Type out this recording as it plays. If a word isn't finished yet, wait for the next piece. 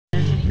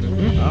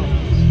Oh.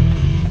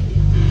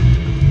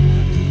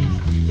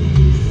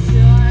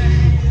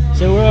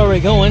 So we're already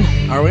going.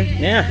 Are we?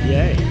 Yeah.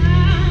 Yay.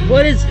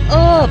 What is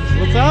up?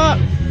 What's up?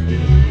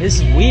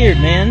 This is weird,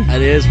 man.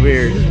 That is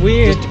weird. This is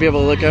weird. Just to be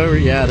able to look over,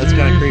 yeah, that's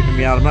kind of creeping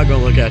me out. I'm not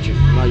going to look at you.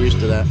 I'm not used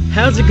to that.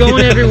 How's it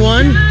going,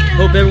 everyone?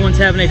 Hope everyone's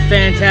having a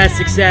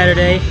fantastic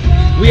Saturday.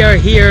 We are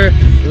here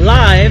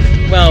live,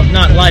 well,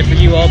 not live for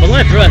you all, but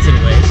live for us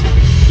anyways,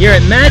 here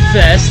at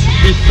MadFest,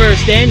 the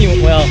first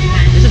annual, well,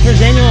 is it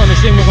first annual? I'm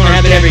assuming we're going to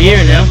have it every year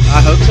now.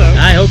 I hope so.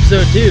 I hope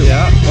so, too.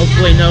 Yeah.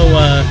 Hopefully no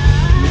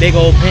big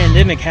old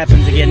pandemic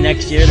happens again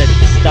next year that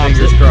stops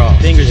Fingers it.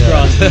 crossed. Fingers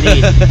crossed,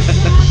 indeed.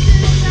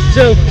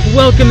 So,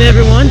 welcome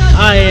everyone.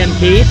 I am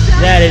Keith.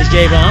 That is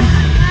J-Bomb.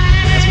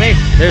 That's me.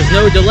 There's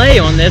no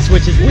delay on this,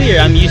 which is weird.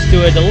 I'm used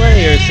to a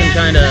delay or some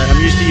kind of... I'm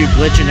used to you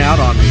glitching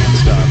out on me and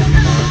stuff. You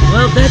know?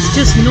 Well, that's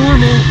just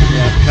normal.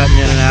 Yeah,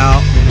 cutting in and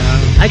out, you know.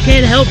 I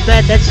can't help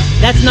that. That's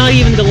not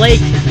even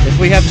delayed. If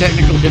we have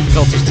technical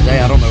difficulties today,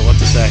 I don't know what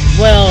to say.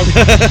 Well,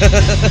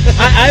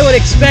 I would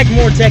expect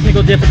more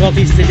technical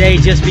difficulties today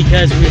just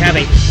because we're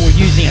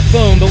using a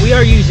phone, but we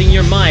are using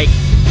your mic,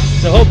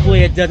 so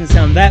hopefully it doesn't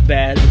sound that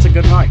bad. It's a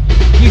good mic.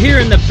 You hear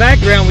in the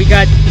background we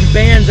got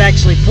bands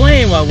actually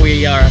playing while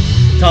we are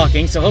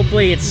talking, so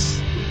hopefully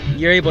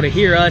you're able to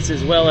hear us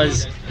as well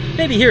as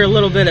maybe hear a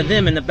little bit of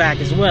them in the back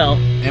as well.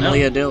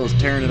 Emily Adele is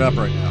tearing it up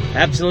right now.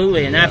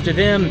 Absolutely, and after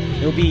them,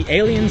 it'll be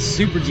Aliens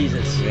Super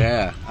Jesus.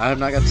 Yeah, I have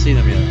not got to see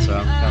them yet, so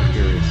I'm kind of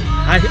curious.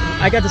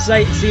 I got to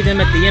see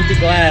them at the Empty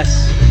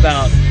Glass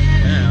about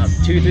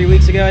 2-3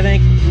 weeks ago, I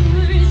think.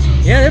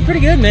 Yeah, they're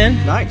pretty good,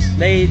 man. Nice.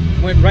 They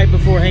went right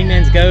before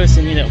Hangman's Ghost,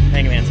 and you know,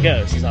 Hangman's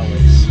Ghost is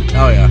always...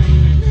 Oh, yeah.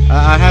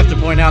 I have to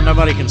point out,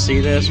 nobody can see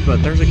this,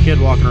 but there's a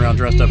kid walking around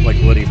dressed up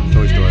like Woody from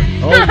Toy Story.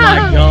 Oh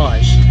my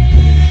gosh.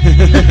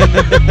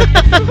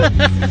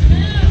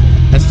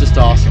 That's just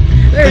awesome.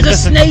 There's a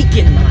snake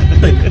in my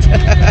boot.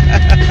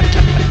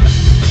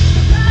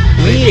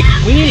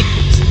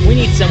 We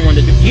need someone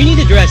to do... You need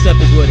to dress up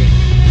as Woody.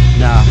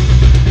 Nah.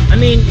 I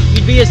mean,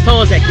 you'd be as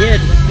tall as that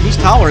kid. He's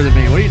taller than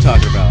me. What are you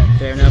talking about?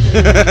 Fair enough.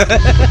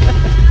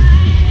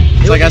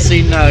 It's like I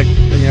seen,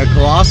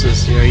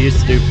 Colossus. You know, he used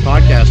to do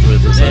podcasts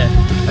with us. Yeah.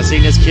 I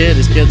seen his kid.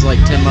 His kid's like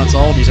 10 months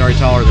old. He's already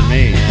taller than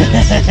me.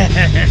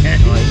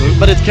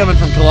 But it's coming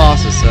from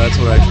Colossus, so that's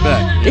what I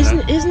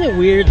expect. Isn't it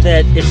weird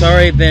that it's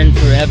already been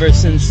forever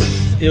since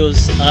it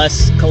was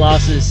us,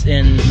 Colossus,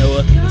 and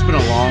Noah? It's been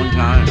a long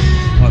time.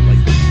 What, like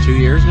 2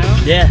 years now?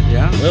 Yeah.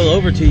 Yeah. A little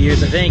over 2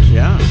 years, I think.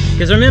 Yeah.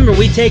 Because remember,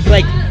 we take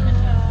like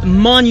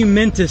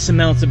monumentous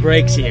amounts of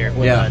breaks here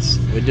with us.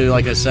 We do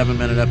like a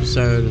 7-minute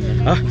episode.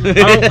 And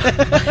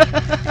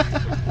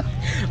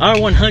our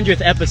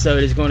 100th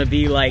episode is going to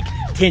be like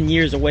 10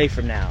 years away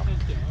from now.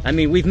 I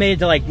mean, we've made it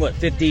to like, what,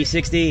 50,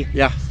 60?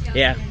 Yeah.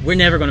 Yeah, we're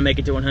never going to make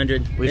it to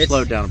 100. We've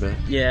slowed down a bit.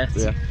 Yeah.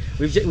 Yeah.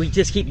 We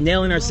just keep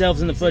nailing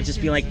ourselves in the foot, just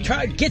being like,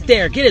 try, get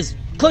there, get as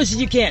close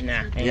as you can.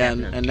 Nah, yeah,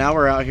 and now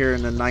we're out here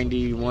in the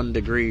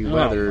 91-degree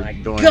weather,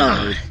 doing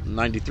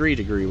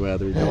 93-degree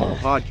weather, doing a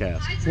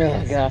podcast.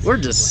 Oh, gosh. We're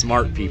just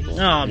smart people.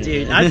 Oh,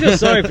 dude, I feel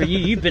sorry for you.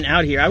 You've been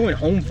out here. I went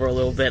home for a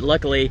little bit.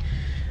 Luckily,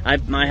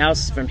 my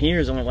house from here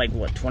is only like,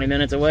 what, 20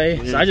 minutes away?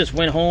 Yeah. So I just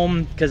went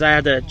home because I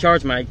had to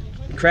charge my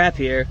crap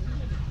here.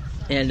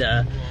 And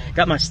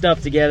got my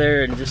stuff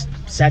together and just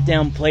sat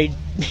down, played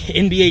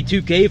NBA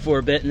 2K for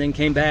a bit, and then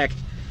came back.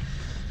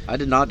 I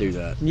did not do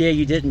that. Yeah,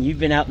 you didn't. You've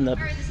been out in the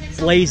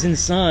blazing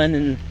sun,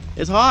 and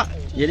it's hot.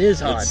 It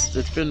is hot.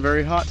 It's been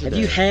very hot today. Have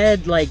you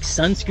had like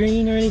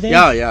sunscreen or anything?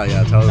 Yeah,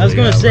 totally. I was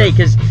going to say,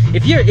 because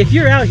if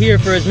you're out here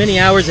for as many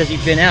hours as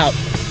you've been out,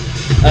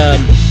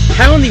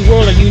 how in the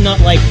world are you not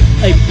like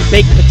a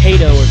baked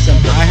potato or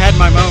something? I had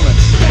my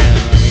moments, man.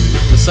 I mean,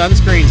 the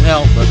sunscreens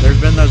help, but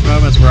there's been those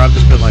moments where I've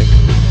just been like,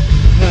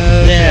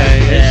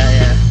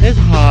 yeah. It's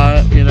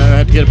hot, you know.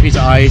 I had to get a piece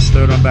of ice,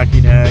 throw it on the back of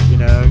your neck, you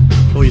know,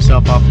 pull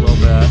yourself off a little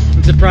bit.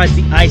 I'm surprised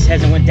the ice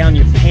hasn't went down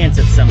your pants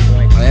at some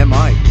point. It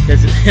might.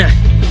 Because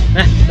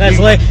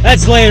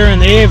that's later in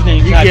the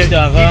evening type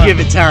stuff. You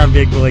give it time,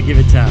 big boy. Give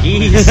it time.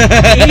 Easy,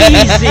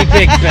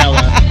 big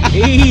fella.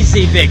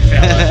 Easy, big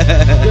fella.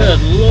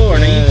 Good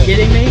Lord, are you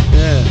kidding me?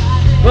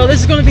 Yeah. Well, this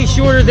is going to be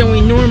shorter than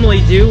we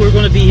normally do. We're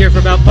going to be here for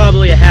about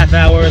probably a half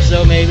hour or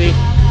so, maybe.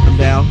 I'm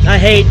down. I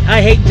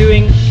hate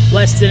doing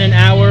less than an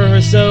hour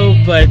or so,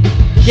 but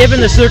given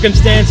the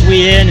circumstance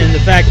we in and the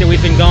fact that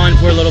we've been gone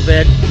for a little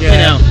bit, you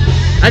know,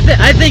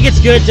 I think it's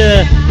good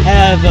to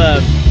have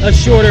a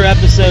shorter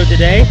episode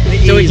today.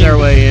 So ease our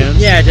way in.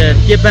 Yeah, to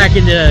get back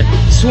into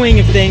swing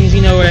of things,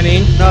 you know what I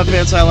mean? No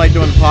offense, I like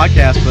doing the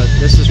podcast, but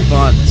this is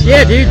fun. So,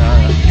 yeah, dude.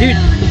 Dude,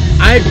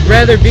 I'd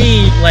rather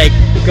be like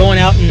going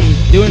out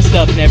and doing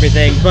stuff and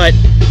everything, but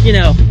you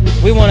know,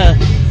 we want to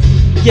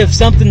give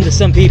something to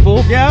some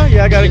people. Yeah,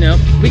 I got to. You know,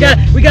 we got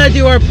to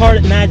do our part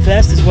at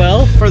MadFest as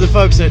well. For the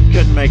folks that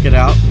couldn't make it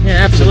out.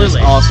 Yeah, absolutely. It's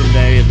an awesome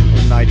day in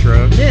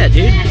Nitro. Yeah,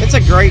 dude. It's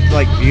a great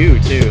view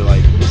too.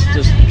 Like it's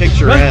just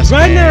picturesque.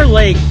 Riding our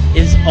lake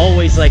is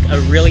always like a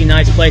really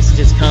nice place to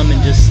just come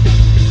and just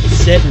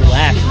sit and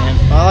relax, man.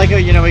 I like how,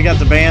 you know, we got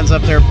the bands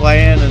up there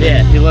playing, and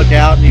Yeah. then you look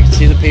out and you can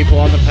see the people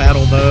on the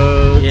paddle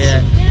boats.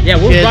 Yeah, yeah,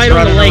 we're Kids right on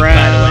the running lake, by the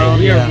around, way.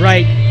 We yeah. are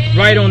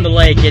right on the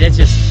lake, and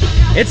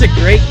it's a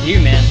great view,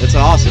 man. It's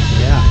awesome.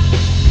 Yeah.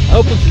 I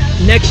hope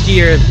next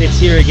year it's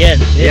here again.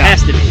 It Yeah.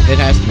 has to be. It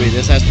has to be.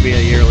 This has to be a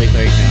yearly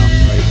thing now.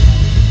 Like,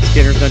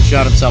 Skinner's done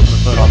shot himself in the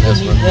foot on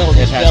this one. Hell It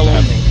just has fell to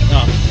on happen. me.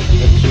 Oh.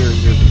 That's your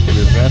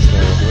vest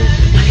there, I believe.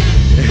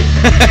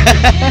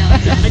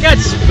 I got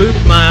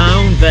spooked my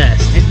own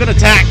vest. He's been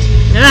attacked.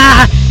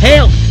 Ah,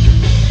 help!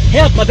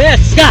 Help, my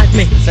vest's got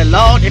me. Say,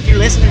 Lord, if you're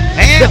listening,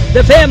 help!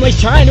 The family's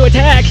trying to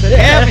attack.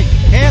 Help me!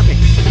 Help me!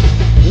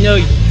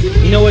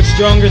 You know what's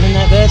stronger than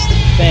that vest?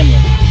 Family.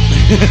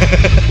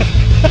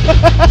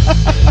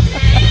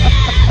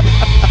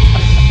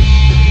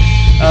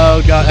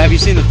 Oh God! Have you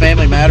seen the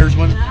Family Matters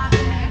one?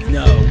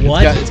 No,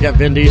 what? It's got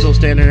Vin Diesel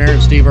standing there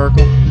and Steve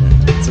Urkel.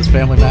 It says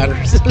Family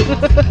Matters.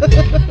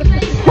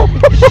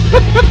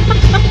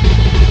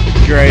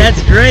 Great.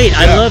 That's great.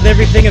 I Yeah. love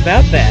everything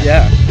about that.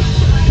 Yeah.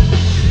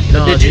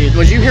 No, dude.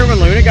 Was you here when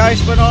Luna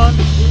Guys went on?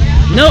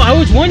 No, I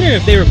was wondering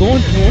if they were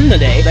going to one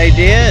today. They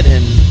did,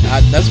 and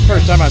that's the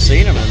first time I've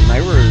seen them, and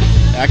they were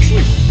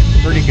actually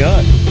pretty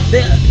good.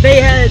 They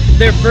had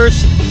their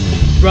first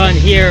run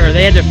here, or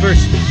they had their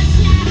first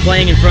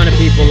playing in front of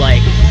people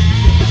like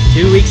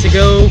 3 weeks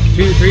ago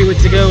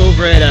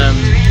over at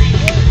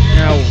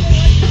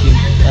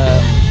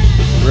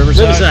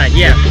Riverside,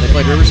 yeah. They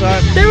played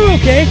Riverside. They were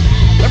okay.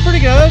 They're pretty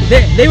good.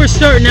 They were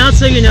starting out,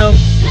 so you know,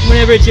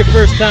 whenever it's your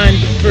first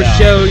Yeah.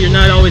 show, you're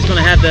not always going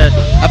to have the.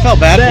 I felt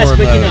bad Best, for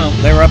them, but, though. you know.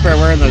 They were up there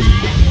wearing those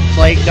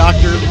plague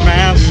doctor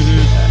masks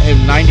in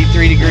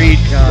 93-degree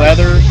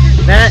weather.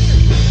 That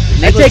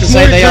Needless takes to say,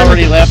 more they time-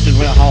 already left and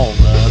went home.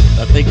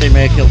 I think they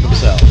may have killed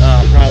themselves.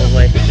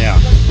 Probably. Yeah.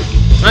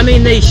 I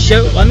mean,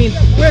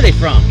 where are they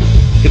from?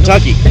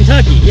 Kentucky.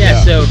 Kentucky, yeah.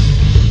 Yeah. So,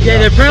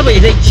 yeah,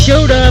 they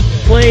showed up,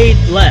 played,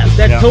 left.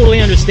 That's Yeah. totally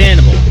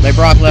understandable. They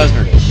Brock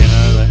Lesnar, you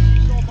know.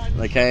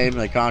 They came,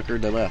 they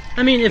conquered, they left.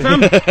 I mean, if I'm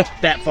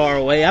that far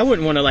away, I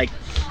wouldn't want to like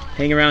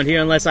hang around here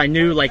unless I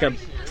knew like a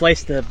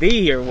place to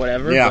be or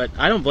whatever. Yeah. But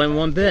I don't blame them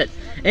one bit.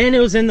 And it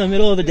was in the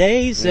middle of the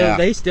day, so Yeah.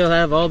 they still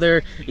have all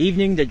their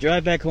evening to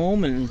drive back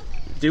home and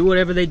do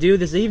whatever they do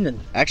this evening.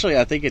 Actually,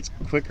 I think it's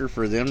quicker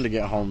for them to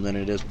get home than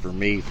it is for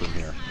me from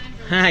here.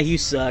 Ha, you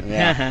suck.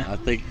 Yeah, I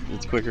think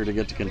it's quicker to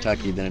get to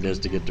Kentucky than it is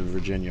to get to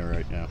Virginia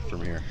right now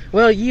from here.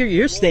 Well,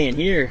 you're staying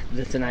here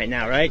tonight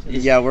now, right?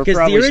 Yeah, we're 'cause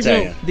probably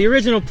staying. The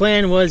original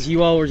plan was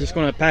you all were just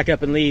going to pack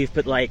up and leave,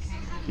 but like,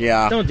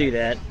 Yeah. don't do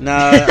that. No,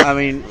 I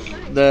mean,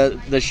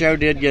 the show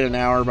did get an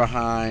hour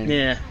behind.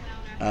 Yeah.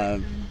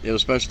 It was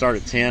supposed to start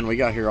at 10. We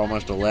got here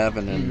almost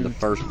 11, and the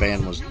first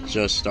band was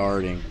just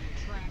starting.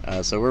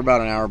 So we're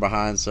about an hour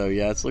behind. So,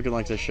 yeah, it's looking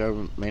like the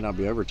show may not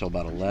be over till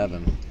about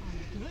 11.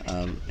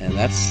 And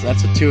that's a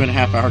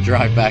 2.5 hour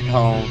drive back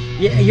home.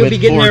 Yeah, you'll with be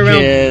getting 4 there around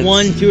kids.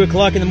 1, 2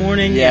 o'clock in the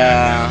morning.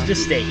 Yeah.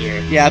 Just stay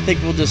here. Yeah, I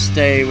think we'll just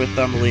stay with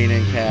Thumbelina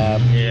and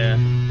Cab, Yeah.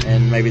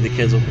 and maybe the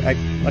kids will. Hey,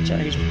 watch out,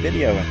 he's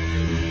videoing.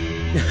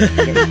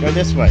 Go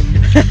this way.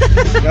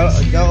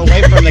 Go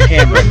away from the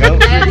camera. Go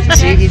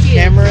see these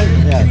cameras.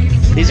 Yeah,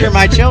 these are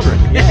my children.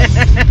 Yes.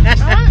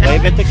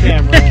 Wave at the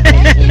camera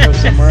and go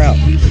somewhere else.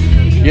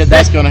 Yeah,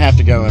 that's going to have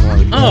to go in one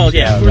of the clips. Oh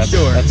yeah, for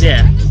sure.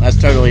 That's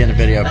totally in the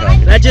video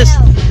package.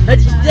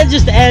 That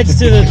just adds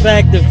to the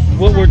fact of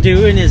what we're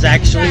doing is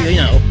actually,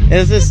 you know,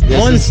 Is this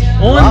on is the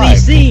live.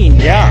 scene.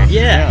 Yeah,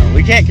 Yeah.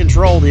 We can't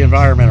control the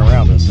environment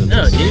around us at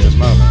No, this, dude. this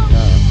moment.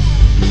 No.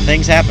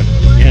 Things happen.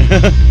 You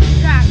know?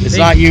 It's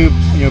not you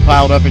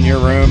piled up in your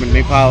room and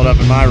me piled up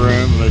in my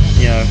room, but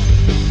you know.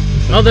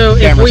 Although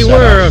if camera we set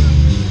were, up.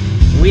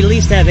 we at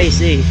least have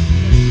AC.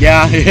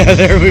 Yeah,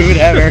 there we would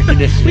have air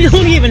conditioning. We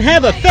don't even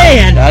have a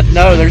fan.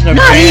 No, there's no.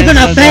 Not fan. even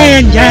a No,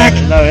 fan, no, Jack.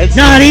 No, it's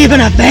Not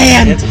even a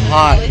fan. It's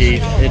hot,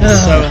 Keith. It's Ugh.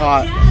 so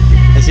hot.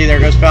 And see, there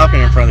goes Falcon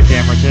in front of the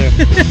camera too.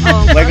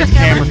 Wave at the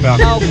camera,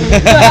 Falcon.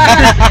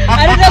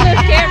 I didn't know there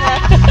was camera.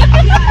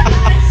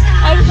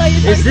 I just thought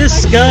you Is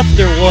this scuffed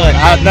or what?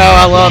 No,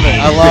 I love it.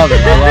 I love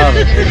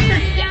it.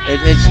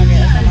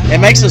 It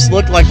makes us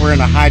look like we're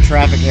in a high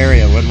traffic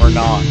area when we're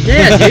not.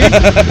 Yeah, dude.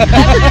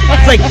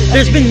 It's like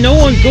there's been no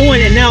one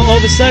going, and now all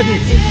of a sudden,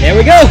 there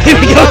we go. Here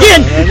we go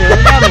again.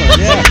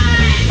 Yeah.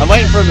 I'm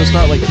waiting for them to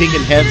start like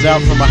peeking heads out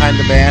from behind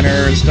the banner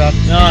and stuff.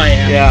 Oh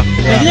yeah.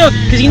 Yeah.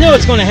 Because you know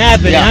it's going to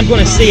happen, Yeah. and I'm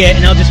going to see it,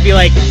 and I'll just be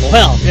like,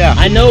 well, Yeah.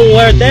 I know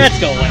where that's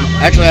going.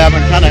 Actually, I'm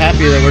kind of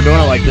happy that we're doing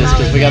it like this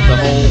because we got the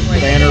whole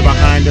banner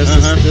behind us.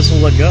 This will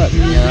look good.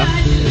 Yeah.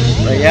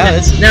 But yeah,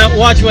 it's. Now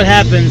watch what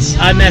happens.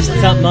 I messed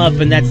something up,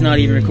 and that's not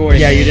even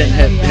recording. Yeah, you didn't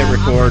hit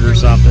record or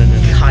something.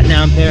 And God,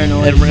 now I'm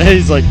paranoid.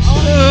 he's like,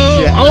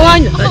 yeah. All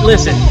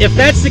listen, if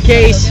that's the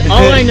case,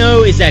 all I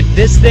know is that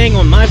this thing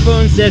on my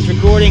phone says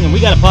recording, and we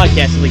got a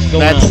podcast at least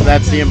going on.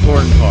 That's the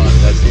important part.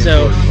 That's the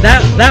So important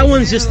part. that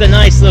one's just a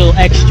nice little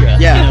extra.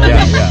 Yeah, you know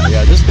what I mean?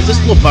 yeah. Just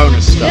little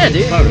bonus stuff. Yeah,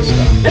 dude. Bonus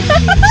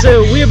stuff.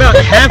 So we're about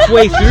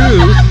halfway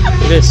through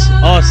this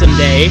awesome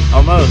day.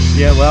 Almost.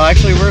 Yeah. Well,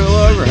 actually, we're a little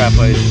over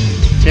halfway.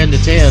 10 to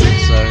 10.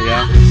 So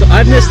yeah. So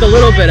I've missed a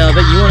little bit of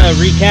it. You want to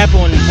recap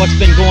on what's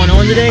been going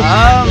on today?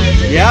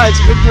 Yeah, it's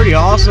been pretty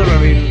awesome. I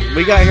mean,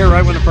 we got here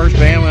right when the first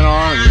band went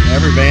on, and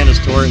every band has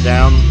tore it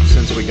down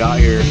since we got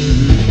here.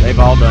 They've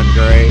all done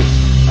great.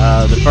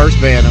 The first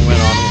band that went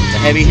on, the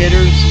Heavy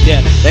Hitters,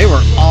 Yeah. they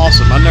were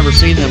awesome. I've never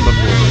seen them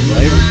before.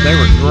 They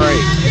were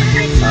great.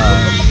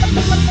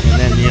 And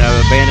then, you know,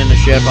 Abandon the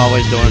Ship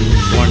always doing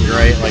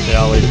great like they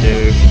always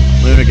do.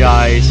 Luna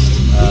Geist.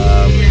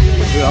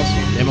 Who else?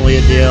 Emily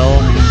Adele.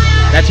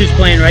 That's who's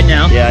playing right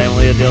now. Yeah,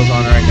 Emily Adele's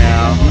on right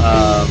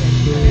now.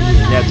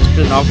 Yeah, just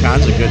been all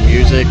kinds of good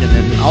music, and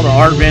then all the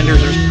art vendors.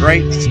 There's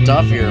great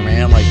stuff here,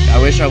 man. Like,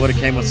 I wish I would have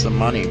came with some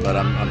money, but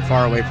I'm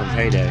far away from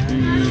payday.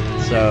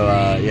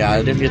 So yeah,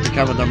 I didn't get to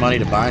come with no money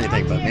to buy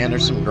anything. But man,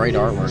 there's some great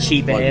artwork.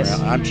 Cheap ass.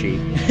 Around. I'm cheap.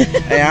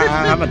 Hey,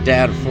 I'm a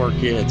dad of 4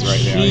 kids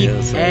right now. Cheap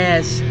Yeah, so,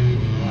 ass.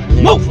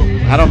 you know,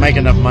 I don't make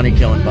enough money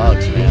killing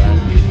bugs, man.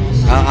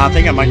 I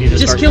think I might need to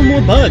Just start. kill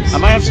more bugs. I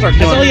might have to start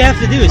killing. That's all you have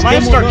to do is I might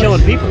kill have to more start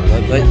bugs. killing people.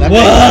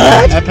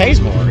 What? That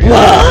pays more. You know?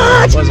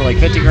 What? Was it like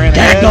 50 grand?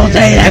 Dad, don't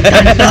say that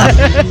kind of stuff.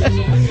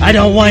 I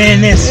don't want in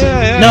this.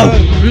 Yeah. No.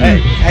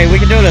 Hey, we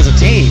can do it as a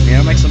team. You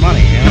know, make some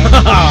money. You know?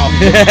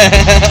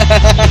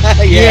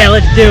 Yeah,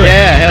 let's do it.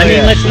 Yeah, hell I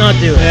mean, yeah. let's not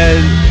do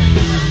it.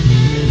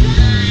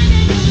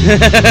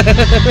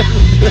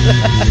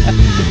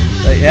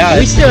 Yeah,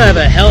 We still have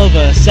a hell of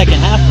a second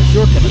half for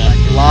sure coming up.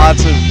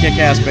 lots of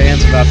kick-ass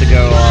bands about to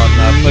go on.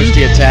 Push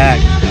the Attack.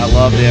 I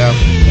love them.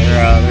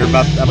 They're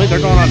about. I believe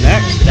they're going on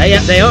next.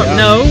 They are. Yeah.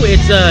 No,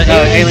 it's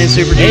Alien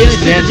Super Jesus,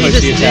 then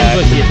Push the Attack.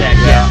 Push the Attack.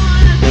 Yeah.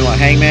 Then what?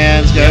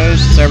 Hangman's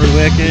Ghost, Sever the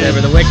Wicked,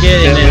 Sever the Wicked,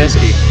 and Bent then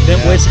Whiskey.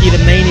 Bent Yeah. Whiskey,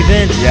 the main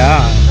event.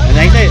 Yeah, and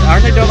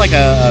aren't they doing like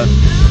a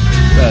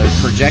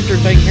projector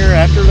thing here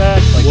after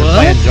that? Like What?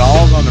 they're playing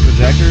Jaws on the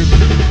projectors.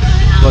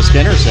 What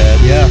Skinner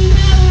said. Yeah,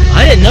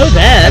 I didn't know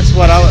that. that's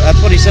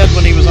what he said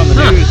when he was on the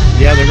Huh. news.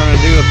 Yeah, they're going to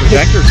do a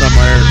projector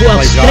somewhere to Well,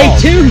 play stay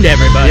Jaws. tuned,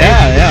 everybody.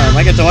 Yeah, I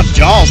might get to watch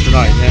Jaws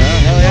tonight. Yeah,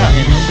 hell yeah.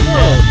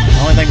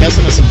 Whoa. Only thing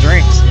missing is some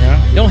drinks. Yeah.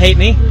 Don't hate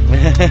me.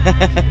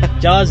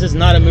 Jaws is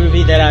not a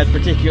movie that I've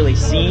particularly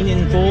seen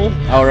in full.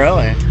 Oh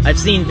really? I've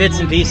seen bits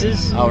and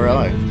pieces, Oh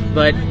really?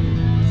 but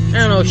I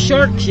don't know.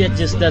 Shark shit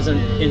just doesn't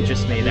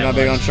interest me You're that not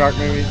big on much. shark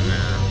movies?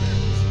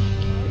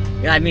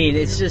 I mean,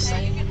 it's just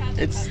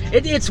It's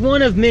it's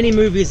one of many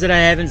movies that I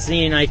haven't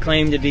seen. I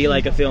claim to be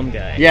like a film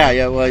guy.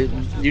 yeah. Well,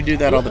 you do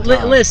that all the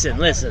time.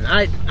 Listen.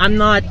 I'm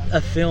not a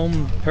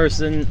film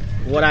person.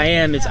 What I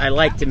am is I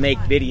like to make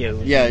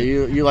videos. Yeah,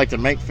 you like to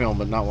make film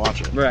but not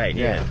watch it. Right.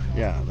 Yeah.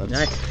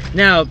 That's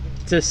Now,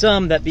 to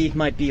some that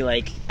might be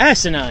like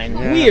asinine,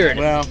 yeah, weird.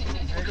 Well,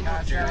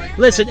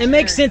 Listen, it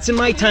makes sense in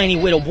my tiny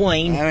little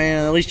brain. I mean,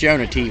 at least you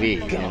own a TV.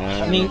 You know?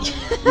 I mean,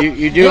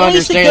 you do at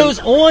least understand. it goes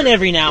on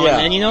every now Yeah. and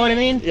then. You know what I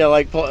mean? Yeah,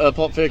 like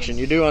Pulp Fiction.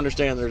 You do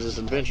understand there's this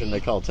invention they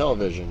call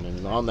television,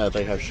 and on that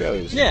they have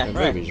shows Yeah, and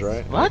right. movies,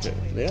 right? What? Okay.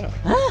 Yeah.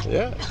 Huh?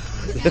 Yeah.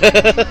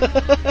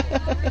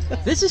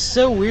 This is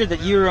so weird that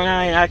you and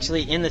I are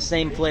actually in the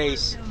same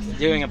place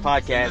doing a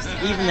podcast,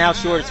 even how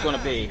short it's going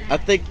to be. I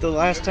think the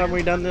last time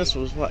we done this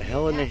was what,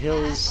 Hell in the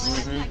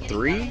Hills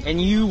 3?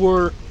 And you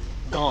were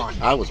gone.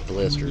 I was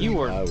blistered. You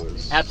were I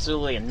was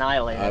absolutely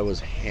annihilated. I was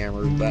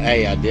hammered, but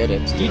hey, I did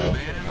it. Still.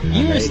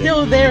 You I were made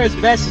still there as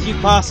best as you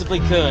possibly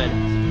could.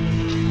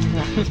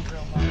 it.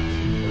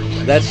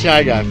 That's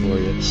Shy Guy for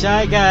you.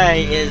 Shy Guy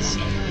is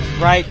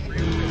right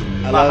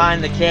I love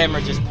behind the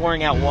camera, just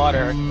pouring out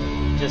water,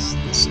 just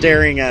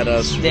staring at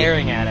us.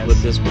 staring at us.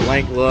 With this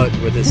blank look,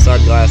 with his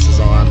sunglasses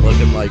on,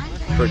 looking like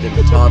freaking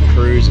Tom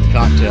Cruise in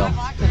Cocktail.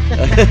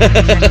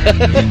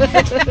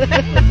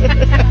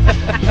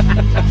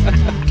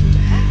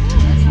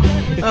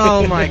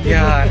 Oh my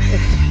god,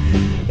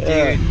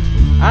 Yeah.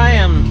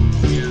 I'm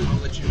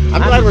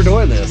I'm glad we're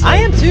doing this. I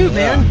am too,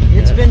 man.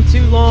 Yeah. It's been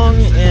too long,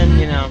 and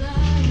you know,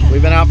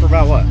 We've been out for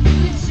about what?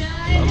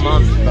 a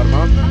month. About a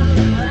month?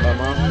 About a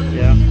month?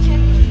 Yeah.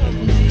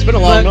 It's been a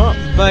long month.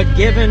 But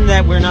given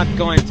that we're not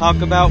going to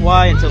talk about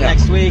why until Yeah.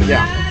 next week,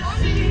 Yeah.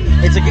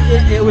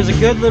 it was a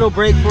good little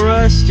break for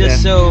us,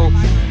 just Yeah. so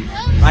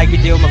I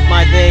could deal with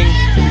my thing,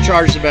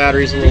 Recharge the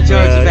batteries a little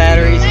recharge bit. the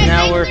batteries, you and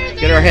know, now we're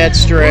get our heads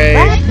straight.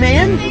 back,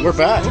 man. We're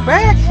back. We're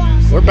back.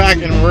 We're back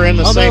and we're in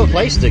the Although- same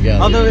place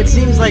together. Although it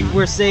seems like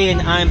we're saying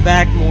I'm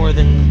back more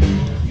than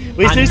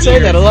we I'm do say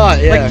here. that a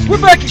lot, yeah. Like, we're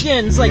back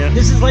again. It's like Yeah.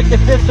 this is like the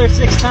 5th or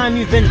 6th time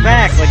you've been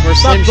back. Like we're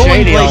Stop Slim going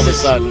Shady all of a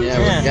places. sudden. Yeah.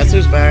 Yeah. Guess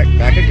who's back?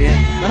 Back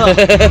again. Oh.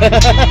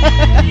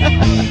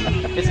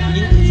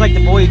 It's like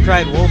the boy who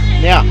cried wolf.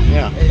 Yeah,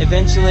 yeah.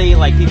 Eventually,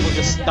 like people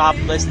just stopped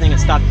listening and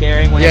stopped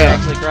caring when Yeah. they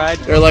actually cried.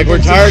 They're like, we're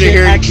Then some tired of shit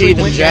hearing actually Keith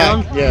and went Jack.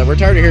 down. Yeah, we're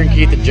tired of hearing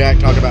Keith and Jack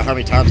talk about how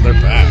many times they're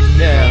back.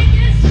 Yeah.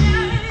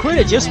 Quit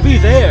it. Just be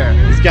there.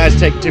 These guys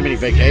take too many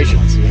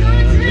vacations. You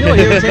know what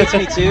irritates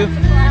me too?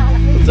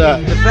 What's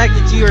that? The fact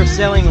that you are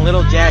selling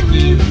Little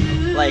Jackie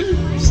like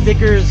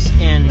stickers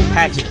and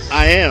patches.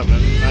 I am.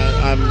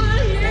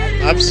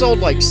 And I've sold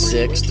like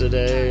 6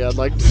 today. I'd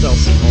like to sell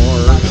some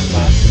more.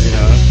 But, you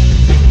know.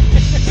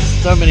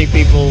 so many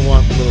people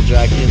want little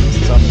Jackie and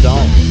some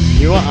don't.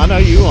 I know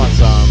you want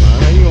some. I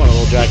know you want a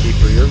little Jackie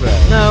for your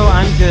bed. No,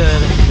 I'm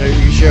good. Are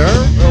you sure?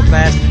 Real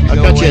fast. I'll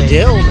cut you a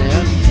deal,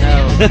 man.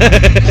 No.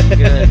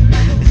 Good.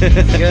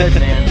 Good,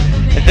 man.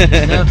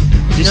 No.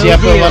 Did you see I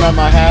put one on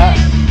my hat?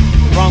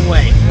 Wrong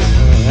way.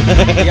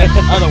 Yeah,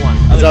 other one.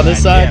 It's on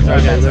this side? Yeah,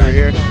 okay, over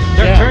here.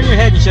 Turn your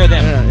head and show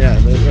them. Yeah,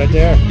 right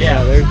there.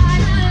 Yeah.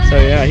 So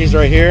yeah, he's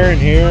right here and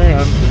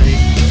here.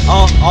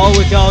 All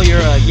with all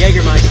your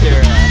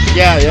Jägermeister.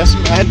 Yeah, yes.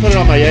 I had put it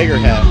on my Jaeger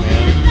hat, man.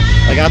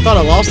 Like I thought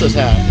I lost this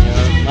hat.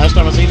 You know? Last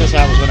time I seen this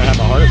hat was when I had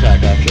my heart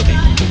attack. Actually,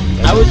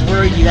 I was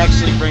worried you'd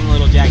actually bring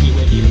little Jackie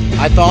with you.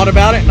 I thought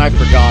about it and I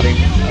forgot him.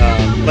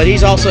 But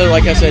he's also,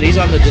 like I said, he's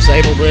on the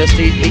disabled list.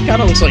 He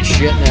kind of looks like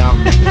shit now.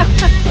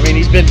 I mean,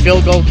 he's been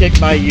field goal kicked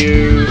by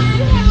you.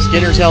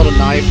 Skinner's held a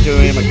knife to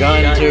him, a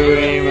gun to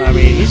him. I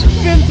mean, he's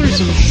been through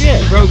some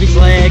shit. Broke his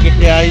leg.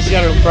 Yeah, he's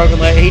got a broken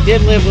leg. He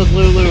did live with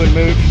Lulu and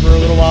Mooch for a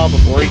little while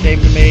before he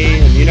came to me.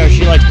 And, you know,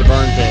 she likes to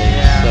burn things.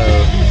 Yeah. So,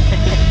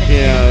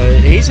 yeah,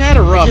 he's had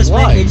a rough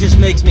life. It just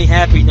makes me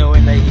happy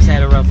knowing that he's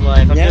had a rough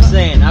life. I'm just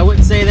saying. I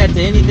wouldn't say that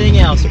to anything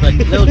else, but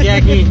little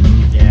Jackie,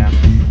 yeah.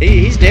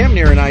 He's damn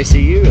near an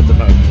ICU at the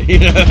moment. You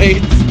know,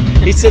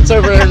 he sits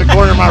over there in the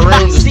corner of my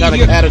room just kind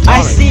of catatonic.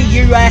 I see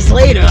your ass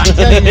later. I'm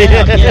telling you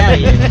now. Get out of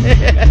here.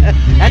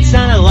 That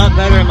sounded a lot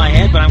better in my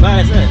head, but I'm glad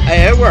I said it.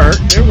 Hey, it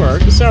worked. It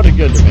worked. It sounded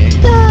good to me.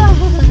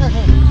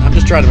 I'm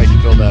just trying to make you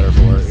feel better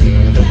for it.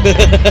 You know?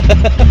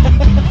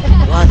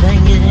 Well,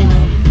 thank you.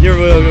 You're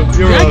welcome.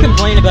 Can I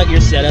complain about your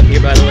setup here,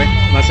 by the way?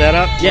 My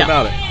setup? Yeah.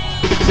 What about it?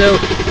 So,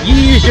 you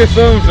use your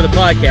phone for the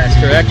podcast,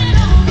 correct?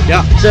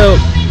 Yeah. So,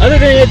 other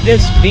than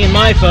this being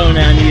my phone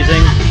I'm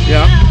using,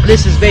 Yeah.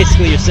 this is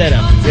basically your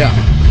setup. Yeah.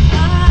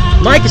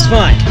 Mic is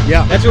fine.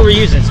 Yeah. That's what we're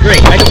using. It's great.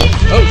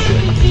 Oh,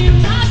 shit.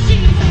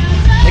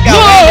 It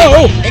got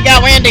Wendy. It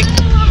got Wendy.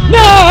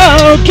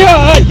 No,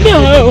 God,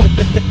 no.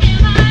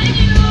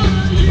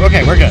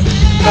 Okay, we're good.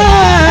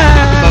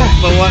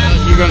 But what?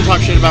 You're going to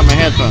talk shit about my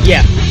headphones?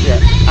 Yeah.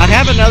 I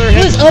have another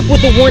What is headset. up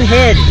with the one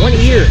head, one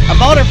ear? I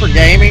bought it for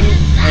gaming,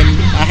 and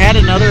I had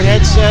another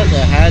headset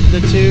that had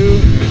the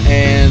two,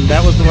 and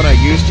that was the one I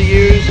used to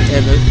use.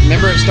 And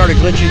remember, it started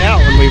glitching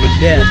out when we would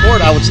record.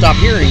 I would stop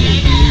hearing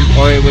you,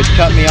 or it would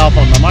cut me off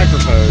on the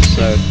microphone.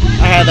 So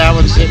I had that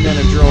one sitting in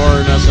a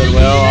drawer, and I said,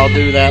 "Well, I'll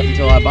do that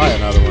until I buy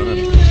another one."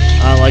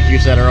 And like you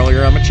said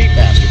earlier, I'm a cheap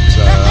bastard.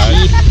 So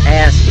Cheap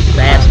ass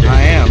bastard.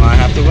 I am. I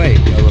have to wait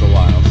a little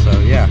while. So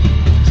yeah.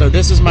 So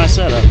this is my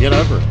setup. Get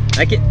over it.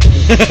 I get.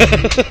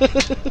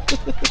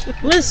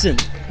 Listen,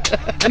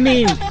 I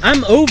mean,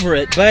 I'm over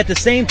it, but at the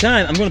same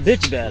time, I'm going to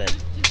bitch about it.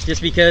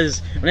 Just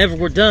because whenever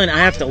we're done, I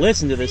have to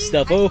listen to this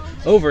stuff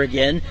over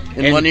again.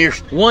 In one ear.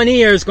 One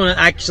ear is going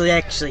to actually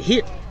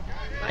hear.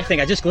 I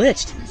think I just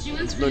glitched.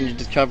 It's when you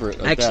just cover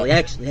it. Like Actually,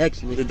 just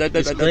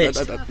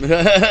glitched.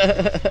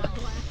 that.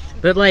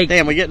 But like,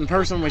 Damn, we get in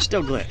person, we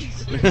still glitch.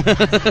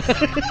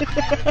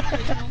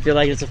 I feel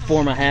like it's a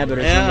form of habit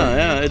or something.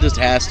 Yeah, it just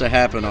has to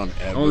happen on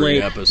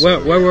every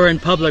episode. Where we're in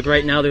public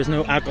right now, there's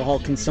no alcohol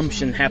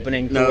consumption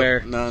happening.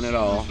 None at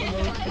all.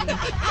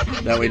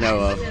 That we know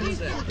of.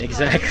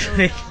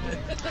 Exactly.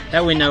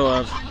 That we know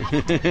of.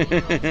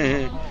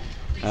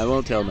 I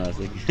won't tell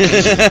nothing.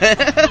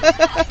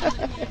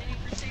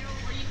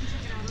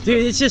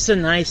 Dude, it's just a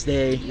nice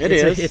day.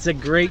 It's a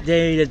great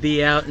day to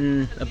be out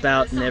and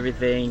about and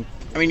everything.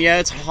 I mean, yeah,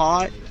 it's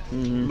hot,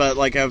 but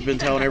like I've been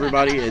telling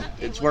everybody,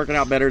 it's working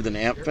out better than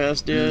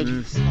AmpFest did.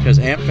 Because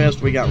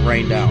AmpFest, we got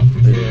rained out.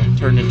 It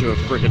turned into a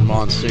freaking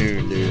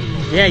monsoon, dude.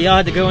 Yeah, y'all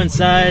had to go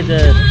inside.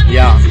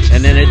 Yeah,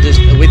 and then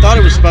we thought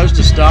it was supposed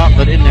to stop,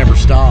 but it never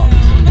stopped.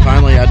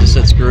 Finally, I just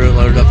said, screw it,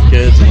 loaded up the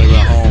kids, and we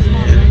went home.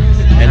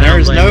 And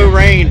there's no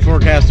rain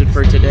forecasted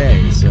for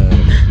today, so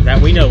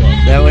that we know of.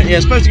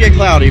 It's supposed to get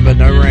cloudy, but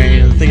no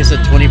rain. I think it's a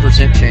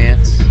 20%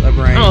 chance of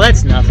rain. Oh,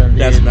 that's nothing, dude.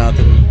 That's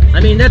nothing. I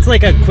mean, that's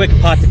like a quick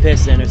pot to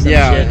piss in or something.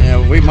 Yeah,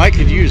 we might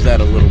could use that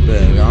a little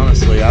bit.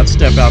 Honestly, I'd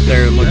step out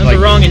there and look that's like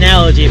the wrong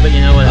analogy, but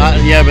you know what?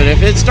 Yeah, but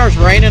if it starts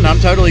raining, I'm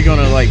totally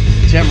gonna like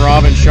Tim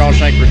Robbins,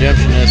 Shawshank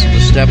Redemptionist, and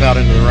just step out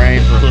into the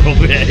rain for a little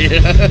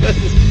bit.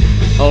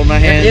 Hold my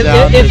hands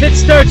out. If it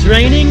starts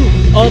raining,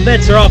 all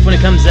bets are off when it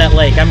comes to that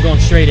lake. I'm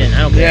going straight in.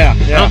 I don't care.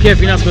 Yeah. I don't care if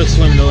you're not supposed to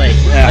swim in the lake.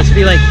 Yeah. I'll just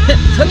be like,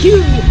 fuck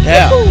you.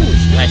 Yeah.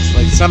 Nice.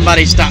 Like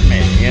somebody stop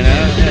me, you know?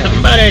 Yeah.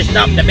 Somebody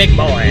stop the big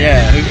boy.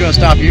 Yeah, who's gonna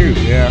stop you?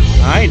 Yeah,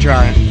 I ain't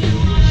trying.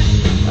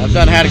 I've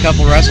had a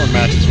couple wrestling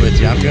matches with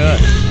you. I'm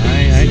good.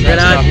 I ain't trying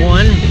to stop you.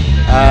 Won?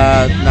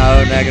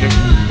 No, negative.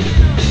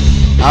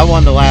 I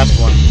won the last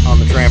one on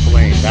the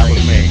trampoline. That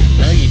was me.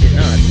 No, you did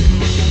not.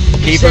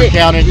 Keeper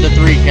counted the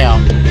 3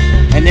 count.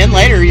 And then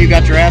later, you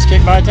got your ass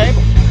kicked by a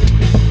table.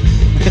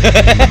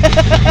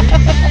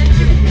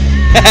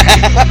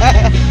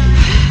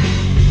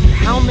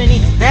 How many?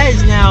 That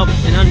is now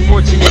an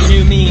unfortunate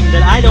new meme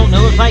that I don't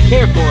know if I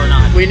care for or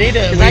not. We need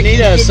a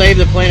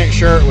Save the Planet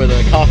shirt with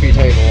a coffee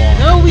table on.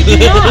 No, we do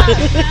not.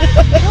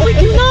 No, we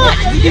do not.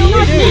 We do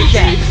not need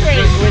that.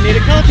 We need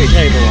a coffee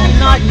table on. We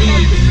do not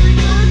need.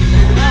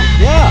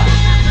 Yeah.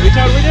 We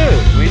totally do.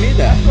 We need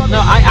that. No,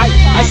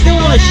 I still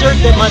want a shirt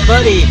that my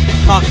buddy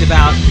talked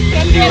about.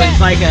 It's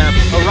like a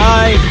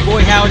Rye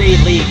Boy Howdy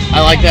League. I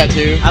like that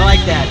too. I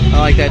like that. I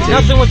like that too.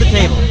 Nothing with the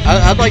table.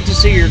 I'd like to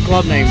see your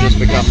club name just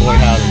become Boy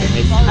Howdy.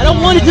 I don't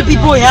want it to be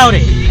Boy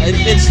Howdy.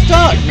 It's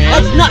stuck, man.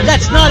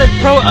 That's not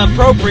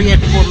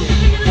appropriate for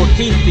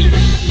Keith to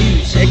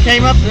use. It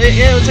came up.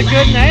 It was a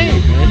good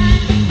name.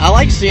 I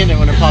like seeing it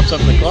when it pops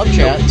up in the club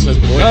chat and says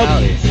Boy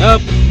Howdy.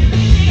 Nope.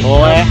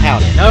 Boy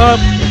Howdy.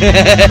 Nope.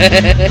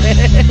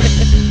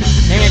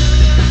 Man,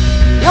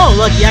 y'all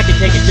lucky I can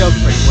take a joke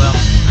pretty well.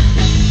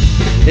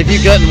 If you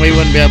couldn't, we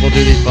wouldn't be able to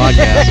do these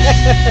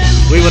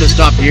podcasts. We would have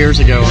stopped years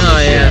ago.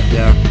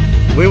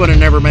 Yeah. We would have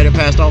never made it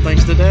past All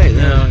Things Today.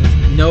 No,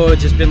 Noah would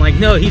just been like,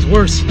 no, he's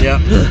worse. Yeah.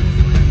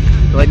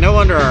 Like, no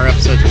wonder our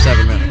episodes are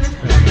 7 minutes.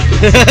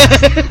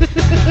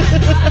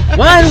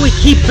 Why do we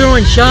keep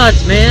throwing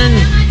shots, man?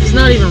 It's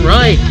not even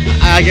right.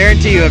 I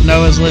guarantee you, if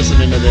Noah's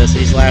listening to this,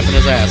 he's laughing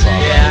his ass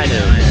off. Yeah, I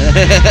know.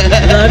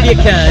 Love you,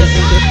 cuz.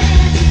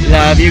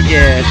 Love you,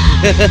 kid.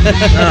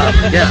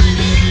 Oh, yeah.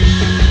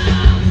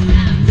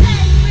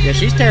 Yeah,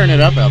 she's tearing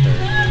it up out there.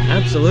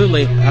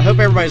 Absolutely. I hope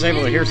everybody's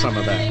able to hear some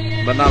of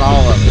that, but not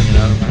all of it. You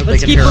know, I hope they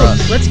can hear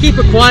us. Let's keep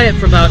it quiet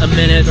for about a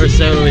minute or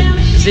so and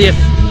see if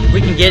we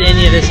can get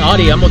any of this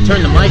audio. I'm gonna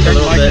turn the mic a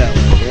little bit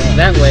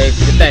that way,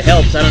 if that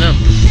helps. I don't know.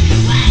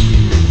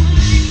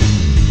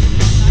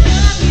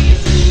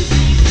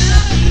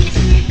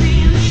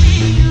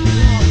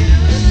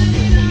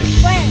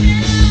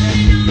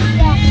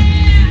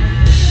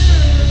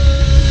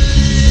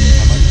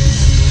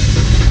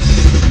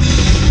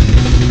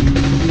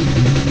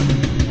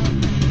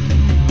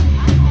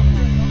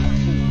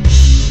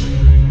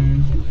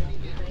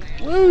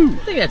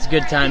 I think that's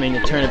good timing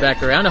to turn it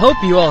back around. I hope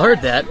you all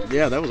heard that.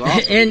 Yeah, that was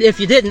awesome. And if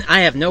you didn't, I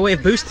have no way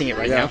of boosting it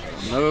right now.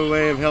 No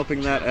way of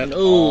helping that at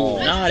all.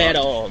 No, not at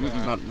all.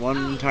 Not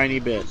one tiny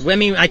bit. I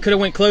mean, I could have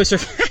went closer.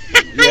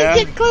 Yeah.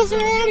 Get closer,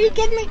 are you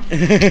kidding me?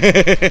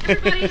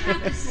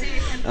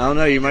 I don't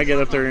know, you might get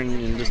up there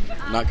and just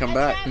not come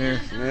back. Yeah.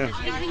 Yeah.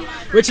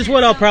 Which is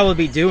what I'll probably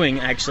be doing,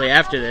 actually,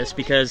 after this,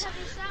 because,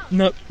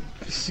 not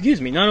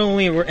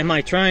only am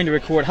I trying to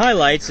record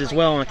highlights as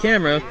well on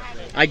camera,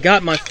 I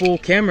got my full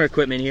camera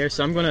equipment here,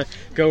 so I'm going to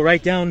go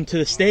right down to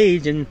the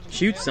stage and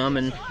shoot some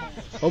and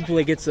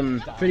hopefully get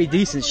some pretty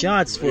decent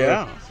shots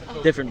for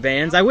different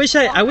bands. I wish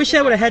I would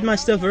have had my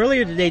stuff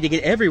earlier today to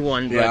get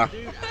everyone, but yeah.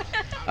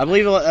 I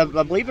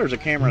believe there's a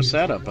camera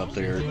setup up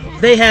there.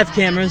 They have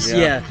cameras,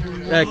 yeah.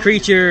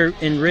 Creature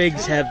and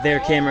Riggs have their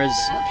cameras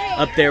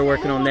up there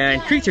working on that,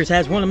 and Creatures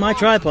has one of my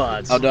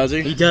tripods. Oh, does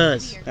he? He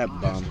does. That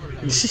bum.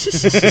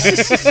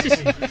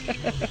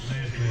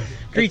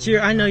 Creature,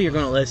 I know you're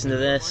going to listen to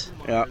this.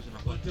 Yeah.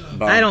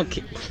 Bum. I don't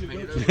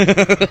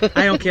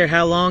care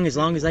how long, as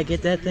I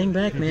get that thing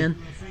back, man.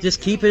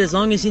 Just keep it as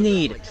long as you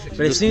need. But just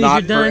as soon as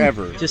you're done,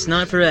 forever. just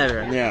not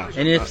forever. Yeah.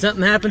 And if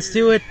something happens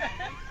to it,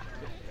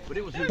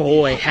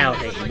 boy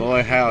howdy.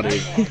 Boy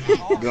howdy.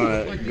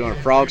 gonna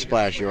frog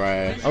splash your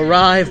ass.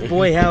 Arrive,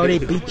 boy howdy,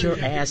 beat your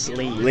ass,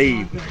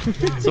 leave.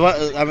 So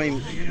what, I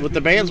mean, with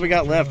the bands we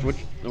got left,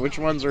 which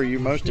ones are you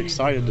most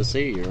excited to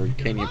see, or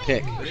can you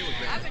pick?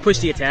 Push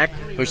the Attack.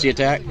 Push the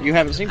Attack? You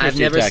haven't seen Push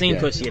the Attack I've never seen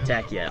yet. Push the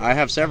Attack yet. I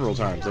have several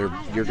times.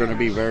 You're going to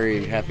be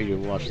very happy to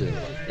watch this.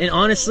 And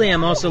honestly,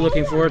 I'm also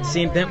looking forward to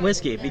seeing Bent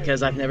Whiskey,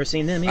 because I've never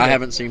seen them either. I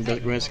haven't seen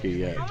Bent Whiskey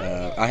yet.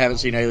 I haven't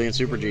seen Alien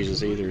Super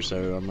Jesus either, so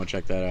I'm going to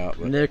check that out.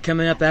 But they're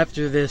coming up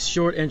after this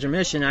short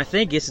intermission. I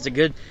think this is a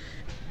good...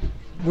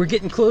 We're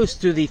getting close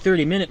to the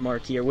 30-minute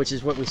mark here, which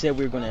is what we said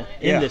we were going to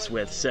end this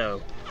with,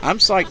 so... I'm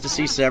psyched to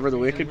see Sever the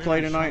Wicked play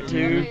tonight,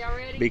 too,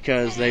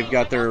 because they've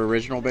got their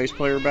original bass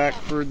player back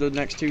for the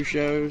next two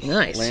shows.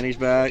 Nice. Lanny's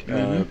back.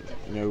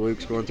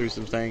 Luke's going through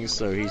some things,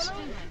 so he's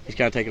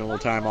kind of taking a little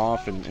time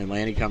off, and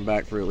Lanny come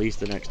back for at least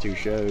the next two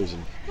shows.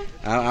 And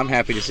I'm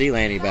happy to see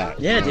Lanny back.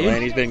 Yeah, dude.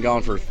 Lanny's been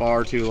gone for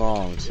far too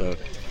long, so...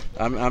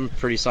 I'm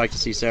pretty psyched to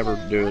see Sever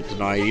do it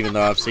tonight, even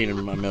though I've seen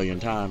him a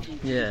million times.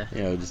 Yeah.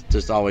 It's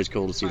just always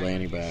cool to see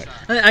Lanny back.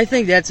 I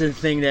think that's the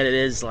thing that it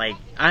is, like,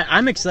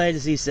 I'm excited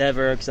to see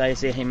Sever, excited to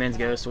see Hangman's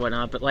Ghost and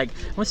whatnot, but, like,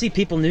 I want to see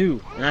people new,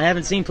 and I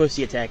haven't seen Push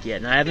the Attack yet,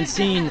 and I haven't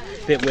seen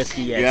Bent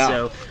Whiskey yet,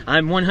 so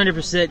I'm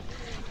 100%,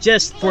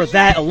 just for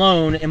that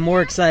alone, am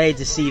more excited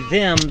to see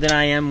them than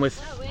I am with,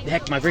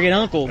 heck, my freaking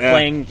uncle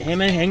playing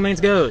Hangman's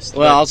Ghost.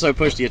 Well, also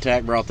Push the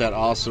Attack brought that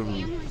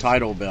awesome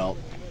title belt.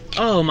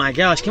 Oh my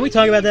gosh, can we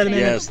talk about that a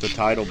minute? Yes, the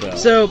title belt.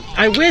 So,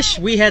 I wish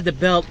we had the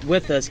belt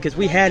with us, because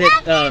we had it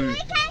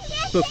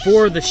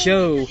before the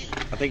show.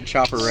 I think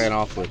Chopper ran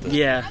off with it.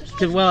 Yeah,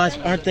 because, well,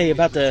 aren't they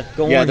about to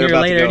go on here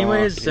later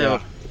anyways?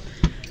 So,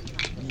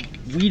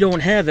 we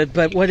don't have it,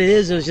 but what it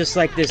is just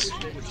like this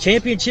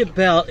championship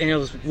belt, and it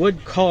was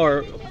burnt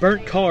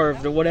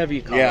carved, or whatever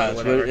you call it. Yeah,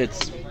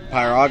 it's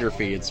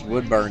pyrography, it's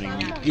wood burning.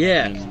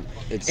 Yeah. And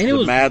it's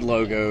the Mad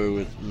logo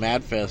with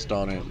Madfest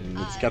on it, and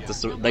it's got the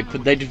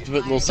they just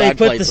put little side plates.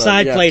 They put the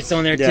side plates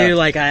on there too,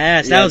 like I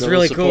asked. That was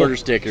really cool. Supporter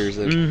stickers,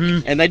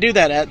 and they do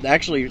that.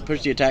 Actually,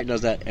 Push the Attack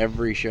does that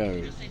every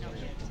show.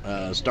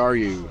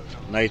 Staryu,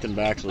 Nathan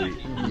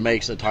Baxley,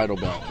 makes a title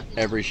belt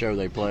every show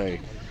they play.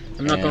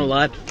 I'm not gonna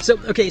lie.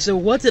 So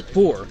what's it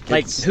for?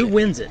 Like, who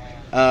wins it?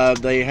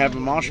 They have a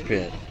mosh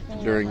pit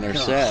during their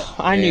set.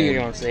 I knew you were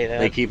gonna say that.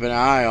 They keep an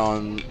eye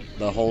on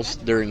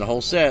during the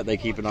whole set. They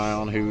keep an eye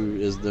on who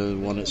is the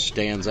one that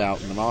stands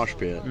out in the mosh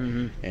pit,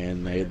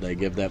 and they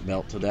give that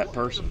belt to that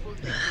person.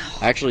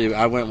 Actually,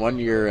 I went one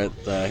year at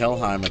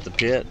Helheim at the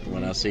pit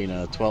when I seen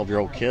a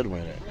 12-year-old kid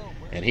win it,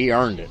 and he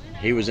earned it.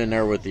 He was in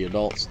there with the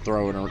adults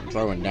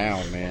throwing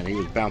down. Man, he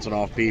was bouncing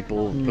off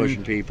people,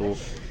 pushing people.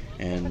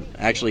 And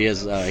actually,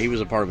 he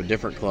was a part of a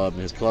different club,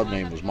 and his club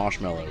name was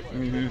Moshmallow.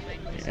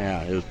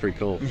 Yeah, it was pretty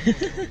cool.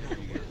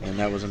 And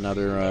that was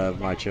another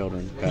of my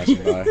children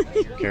passing by,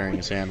 carrying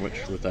a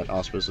sandwich with that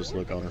auspicious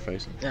look on her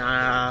face.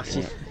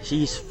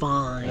 She's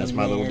fine. That's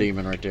my little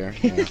demon right there.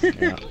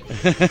 Yeah.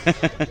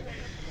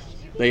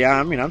 But yeah,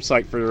 I mean, I'm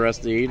psyched for the rest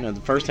of the evening.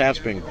 The first half's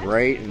been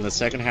great, and the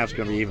second half's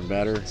going to be even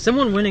better.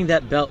 Someone winning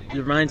that belt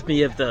reminds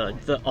me of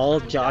the All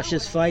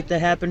Josh's fight that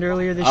happened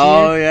earlier this year.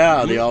 Oh,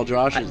 yeah, the All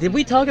Josh's. Did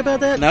we talk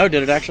about that? No,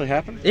 did it actually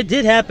happen? It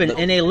did happen,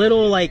 and a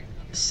little,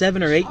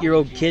 7 or 8 year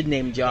old kid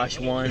named Josh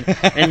won,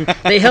 and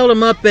they held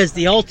him up as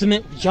the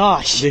ultimate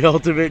Josh. The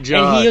ultimate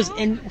Josh.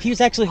 And he was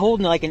actually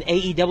holding an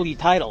AEW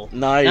title.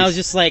 Nice. And I was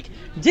just like,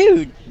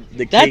 dude,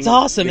 that's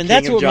awesome, and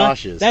that's what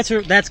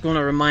that's going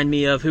to remind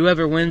me of.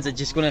 Whoever wins it,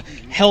 just going to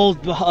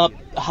held up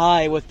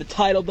high with the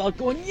title belt,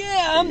 going,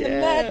 I'm the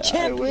mad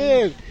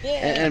champion.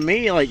 Yeah. And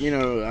me,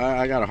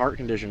 I got a heart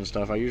condition and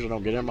stuff. I usually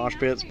don't get in mosh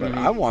pits, but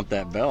I want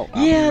that belt.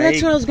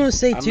 That's what I was going to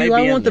say too.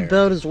 I want the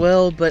belt as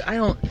well, but I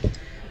don't.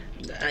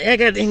 I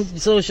got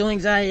social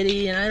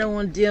anxiety, and I don't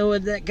want to deal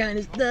with that kind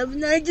of stuff.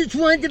 And I just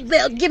want the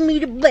belt. Give me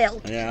the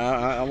belt.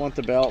 Yeah, I want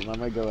the belt, and I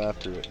may go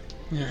after it.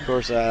 Of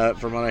course,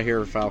 from what I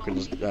hear,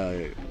 Falcon's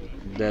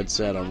dead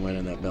set on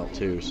winning that belt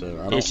too. So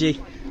Is she?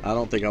 I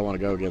don't think I want to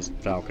go against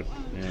Falcon.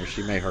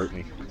 She may hurt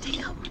me.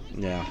 Damn.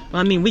 Yeah.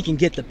 Well, I mean, we can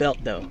get the belt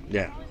though.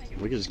 Yeah,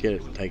 we can just get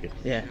it and take it.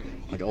 Yeah.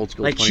 Like old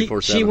school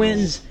 24/7. She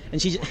wins, and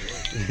she.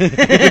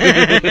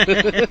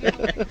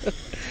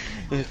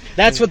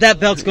 That's what that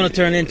belt's going to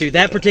turn into.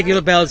 That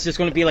particular belt is just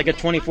going to be like a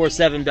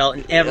 24/7 belt,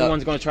 and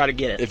everyone's going to try to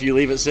get it. If you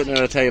leave it sitting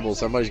at a table,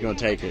 somebody's going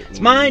to take it.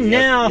 It's mine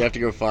now. You have to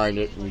go find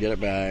it and get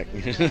it back.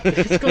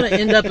 It's going to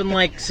end up in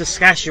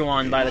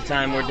Saskatchewan by the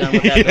time we're done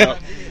with that belt.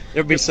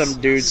 There'll be some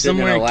dude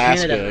sitting in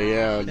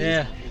Alaska,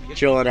 yeah,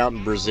 chilling out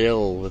in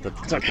Brazil with a.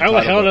 It's like, how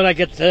the hell did I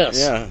get this?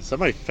 Yeah,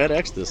 somebody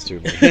FedExed this to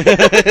me.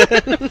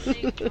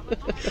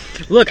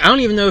 Look, I don't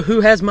even know who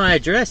has my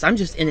address. I'm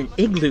just in an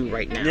igloo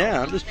right now.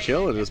 Yeah, I'm just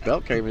chilling. This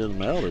belt came in the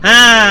mail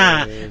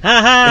today.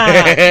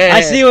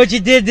 I see what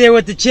you did there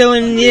with the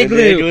chilling in the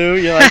igloo.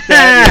 You like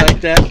that? You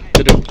like that?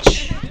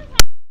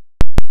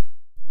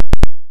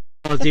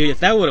 Oh, dude, if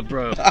that would have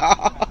broke.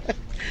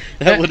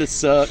 That would have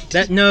sucked.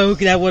 That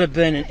would have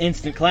been an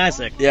instant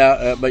classic.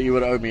 Yeah, but you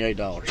would have owed me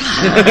 $8.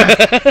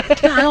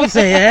 I don't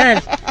say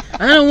that.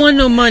 I don't want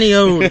no money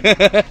owed.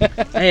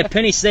 Hey, a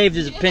penny saved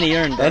is a penny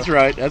earned, bro.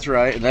 That's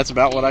right. And that's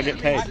about what I get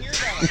paid.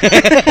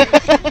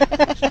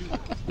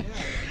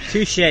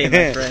 Touche,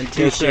 my friend.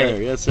 Touche.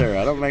 Yes, sir.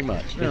 I don't make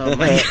much. Oh,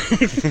 man.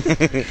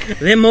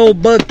 Them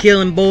old bug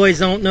killing boys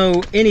don't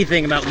know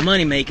anything about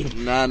money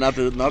making. Nah, not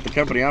the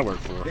company I work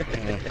for.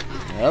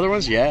 The other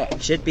ones, yeah.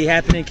 Shit be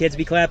happening, kids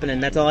be clapping,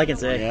 and that's all I can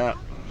say. Yeah.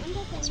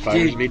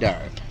 Spiders be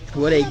dying.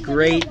 What a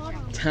great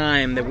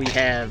time that we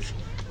have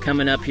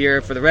coming up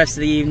here for the rest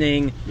of the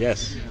evening.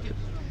 Yes.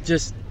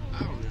 Just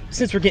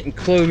since we're getting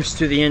close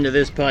to the end of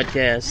this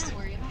podcast,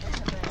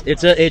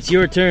 it's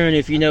your turn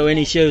if you know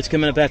any shows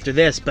coming up after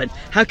this, but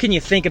how can you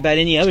think about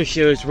any other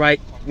shows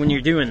right when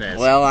you're doing this?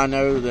 Well, I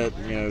know that,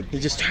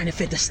 you're just trying to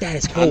fit the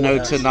status quo. I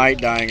know tonight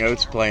Dying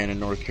Oats playing in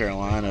North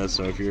Carolina,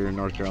 so if you're in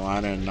North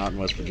Carolina and not in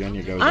West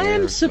Virginia, go there. I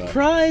am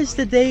surprised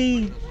that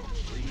they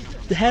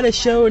had a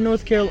show in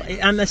North Carolina.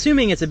 I'm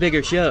assuming it's a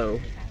bigger show,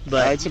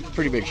 but it's a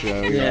pretty big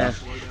show. Yeah.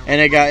 And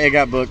it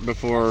got booked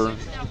before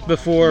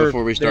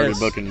we started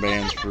booking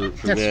bands for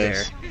That's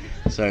this. Fair.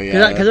 So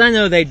yeah, because I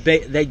know they'd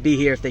be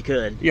here if they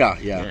could.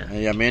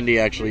 Yeah. Mindy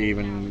actually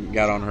even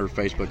got on her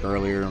Facebook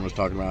earlier and was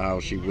talking about how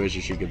she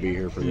wishes she could be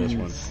here for this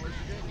one,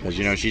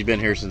 because she's been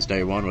here since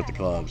day one with the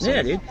club. So.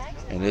 Yeah, dude.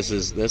 And this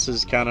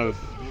is kind of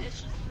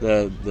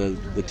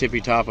the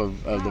tippy top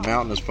of the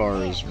mountain as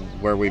far as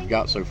where we've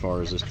got so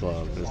far as this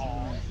club.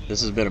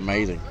 This has been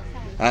amazing.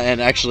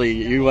 And actually,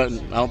 you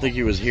wasn't. I don't think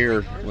you was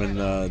here when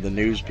the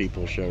news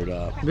people showed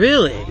up.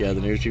 Really? Yeah, the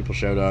news people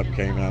showed up,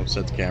 came out,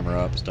 set the camera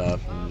up and stuff,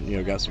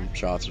 and got some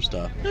shots and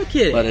stuff. No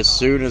kidding. But as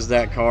soon as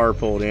that car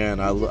pulled in,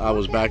 I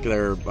was back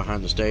there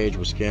behind the stage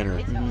with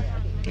Skinner,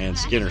 and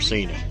Skinner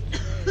seen it,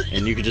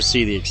 and you could just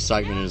see the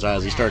excitement in his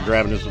eyes. He started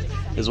grabbing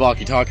his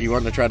walkie-talkie,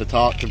 wanting to try to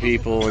talk to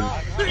people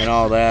and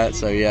all that.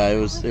 So yeah, it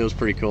was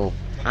pretty cool.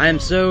 I am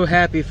so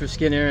happy for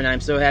Skinner, and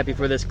I'm so happy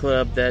for this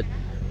club that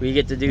we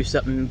get to do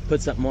something,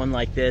 put something on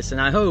like this, and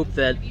I hope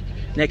that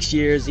next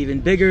year is even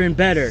bigger and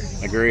better.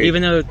 Agreed.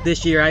 Even though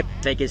this year I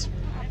think is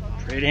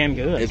pretty damn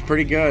good. It's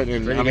pretty good,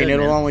 and Pretty I mean good,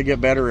 it'll man. only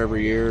get better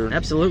every year.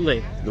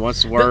 Absolutely.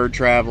 Once the word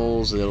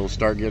travels, it'll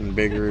start getting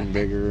bigger and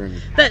bigger.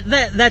 And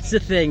That's the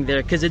thing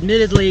there, because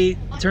admittedly,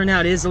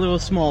 turnout is a little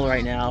small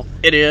right now.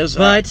 it is,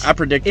 But I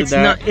predicted it's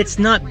that. it's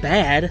not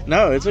bad.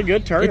 No, it's a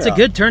good turnout. It's a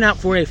good turnout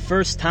for a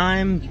first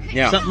time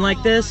something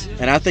like this.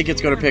 and I think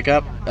it's going to pick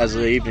up as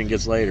the evening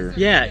gets later.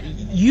 Yeah,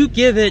 you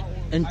give it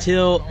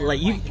until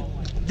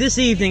this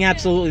evening.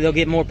 Absolutely, they'll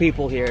get more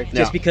people here just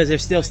Yeah. because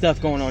there's still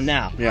stuff going on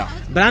now. Yeah,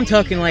 But I'm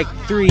talking like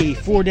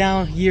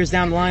 3-4 years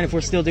down the line, if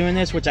we're still doing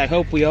this, which I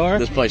hope we are.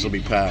 this place will be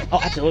packed. Oh,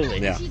 absolutely.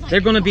 Yeah.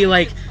 They're going to be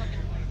like,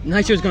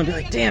 Nitro's going to be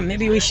like, damn,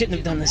 maybe we shouldn't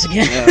have done this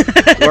again.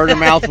 Yeah. Word of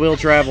mouth will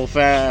travel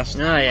fast.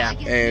 Oh, yeah.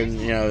 And,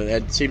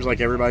 it seems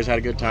like everybody's had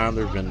a good time.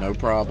 There's been no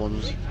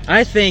problems.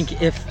 I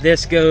think if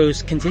this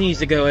continues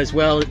to go as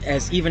well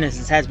as even as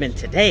it has been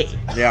today,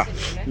 Yeah,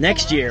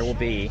 next year will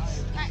be...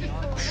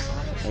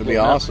 it'll be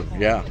awesome.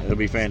 Yeah, it'll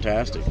be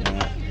fantastic.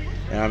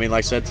 And I mean,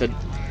 like I said,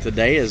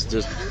 today is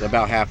just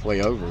about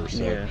halfway over.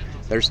 So Yeah.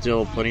 there's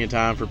still plenty of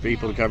time for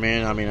people to come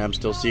in. I mean, I'm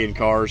still seeing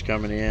cars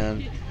coming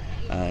in.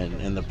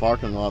 And the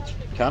parking lot's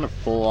kind of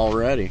full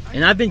already.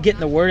 And I've been getting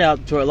the word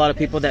out to a lot of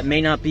people that may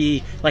not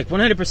be like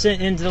 100%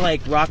 into like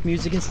rock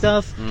music and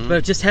stuff,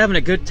 but just having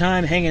a good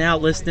time, hanging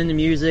out, listening to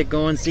music,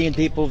 going, seeing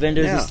people,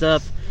 vendors and Yeah.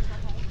 stuff.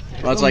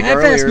 Well, it's like Have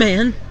earlier, fast,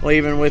 man. well,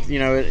 even with,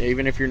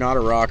 even if you're not a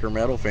rock or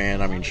metal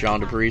fan, I mean,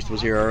 Sean DePriest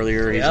was here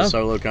earlier. He's Yeah. a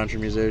solo country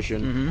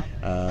musician.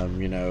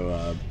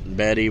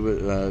 Betty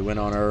went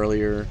on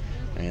earlier,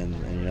 and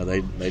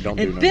they don't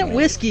do And no Bent metal.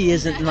 Whiskey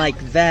isn't like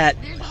that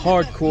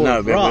hardcore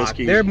No, Bent rock.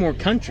 Whiskey- They're more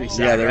countryside,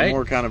 Yeah, they're right?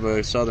 more kind of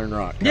a southern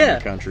rock kind Yeah.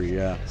 of country.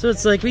 Yeah, So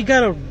it's like we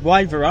got a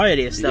wide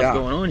variety of stuff yeah.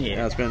 going on here.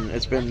 Yeah,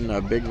 it's been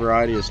a big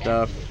variety of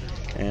stuff,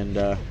 and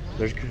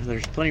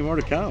there's plenty more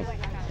to come.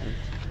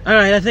 All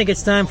right, I think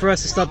it's time for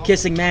us to stop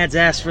kissing Mad's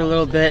ass for a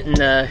little bit and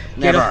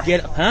Never.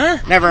 Huh?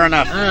 Never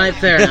enough. All right,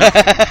 fair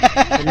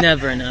enough.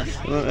 Never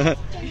enough.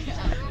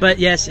 But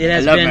yes, it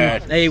has I love been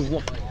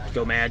Mad.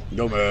 Go Mad.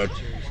 Go mad.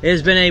 It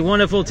has been a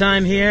wonderful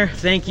time here.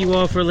 Thank you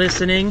all for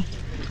listening.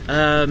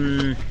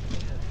 Did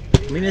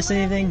we miss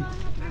anything?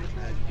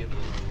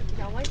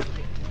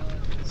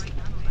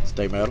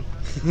 Stay metal.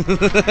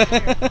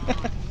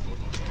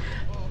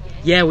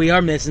 Yeah, we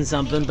are missing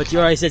something, but you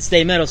already said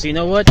stay metal, so you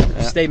know what?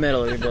 Stay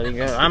metal,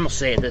 everybody. I'm gonna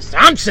say it this time.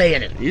 I'm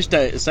saying it. You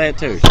say it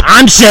too.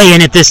 I'm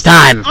saying it this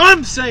time.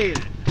 I'm saying it.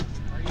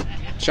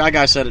 Shy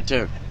Guy said it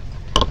too.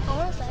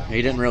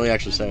 He didn't really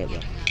actually say it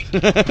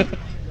though.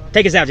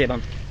 Take us out,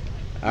 J-Bum.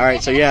 All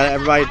right, so yeah,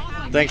 everybody,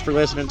 thanks for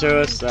listening to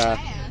us.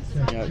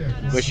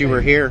 Wish you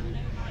were here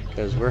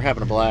because we're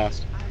having a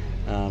blast.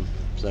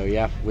 So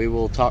yeah, we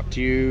will talk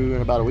to you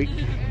in about a week,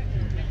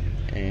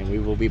 and we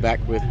will be back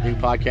with new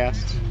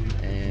podcasts.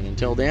 And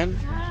until then,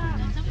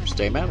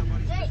 stay metal.